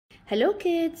Hello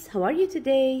kids, how are you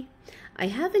today? I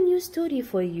have a new story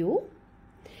for you.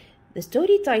 The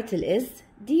story title is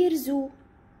Dear Zoo.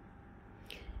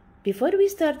 Before we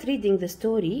start reading the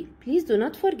story, please do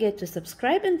not forget to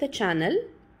subscribe in the channel,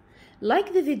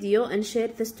 like the video and share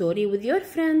the story with your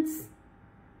friends.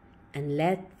 And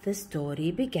let the story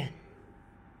begin.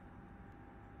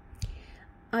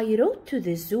 I wrote to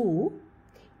the zoo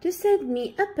to send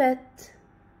me a pet.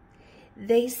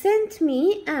 They sent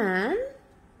me an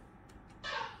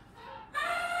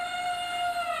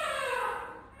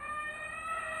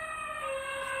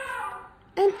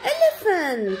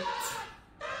elephant.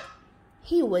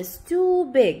 He was too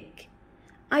big.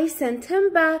 I sent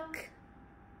him back.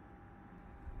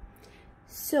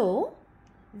 So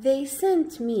they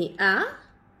sent me a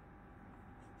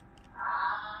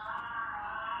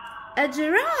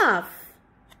giraffe.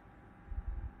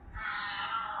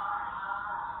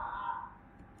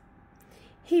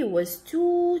 He was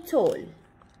too tall.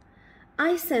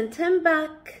 I sent him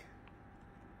back.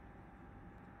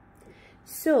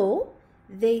 So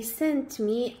they sent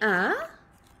me a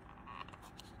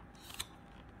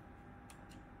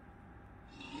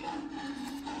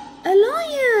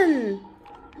lion.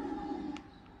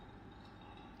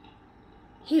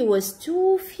 He was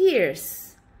too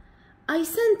fierce. I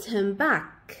sent him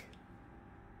back.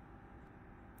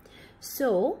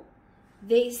 So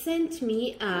they sent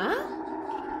me a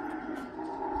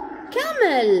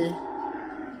camel.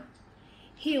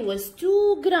 He was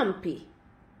too grumpy.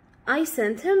 I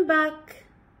sent him back.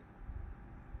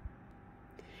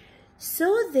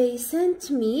 So they sent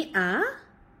me a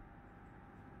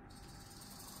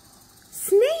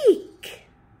snake.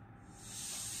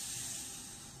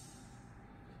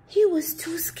 He was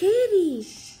too scary.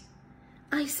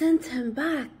 I sent him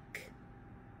back.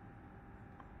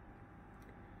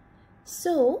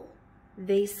 So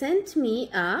they sent me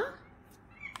a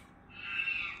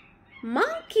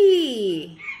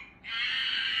monkey.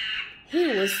 He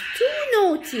was too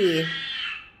naughty.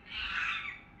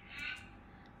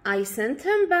 I sent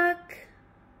him back.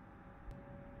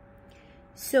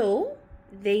 So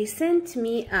they sent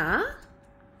me a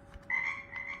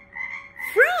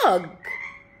frog.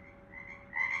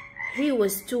 He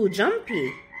was too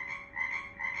jumpy.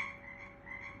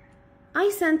 I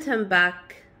sent him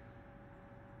back.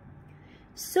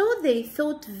 So they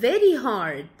thought very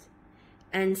hard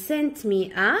and sent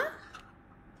me a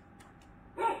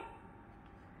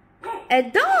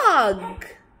dog.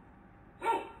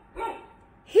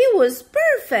 He was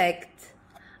perfect.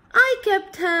 I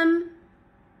kept him.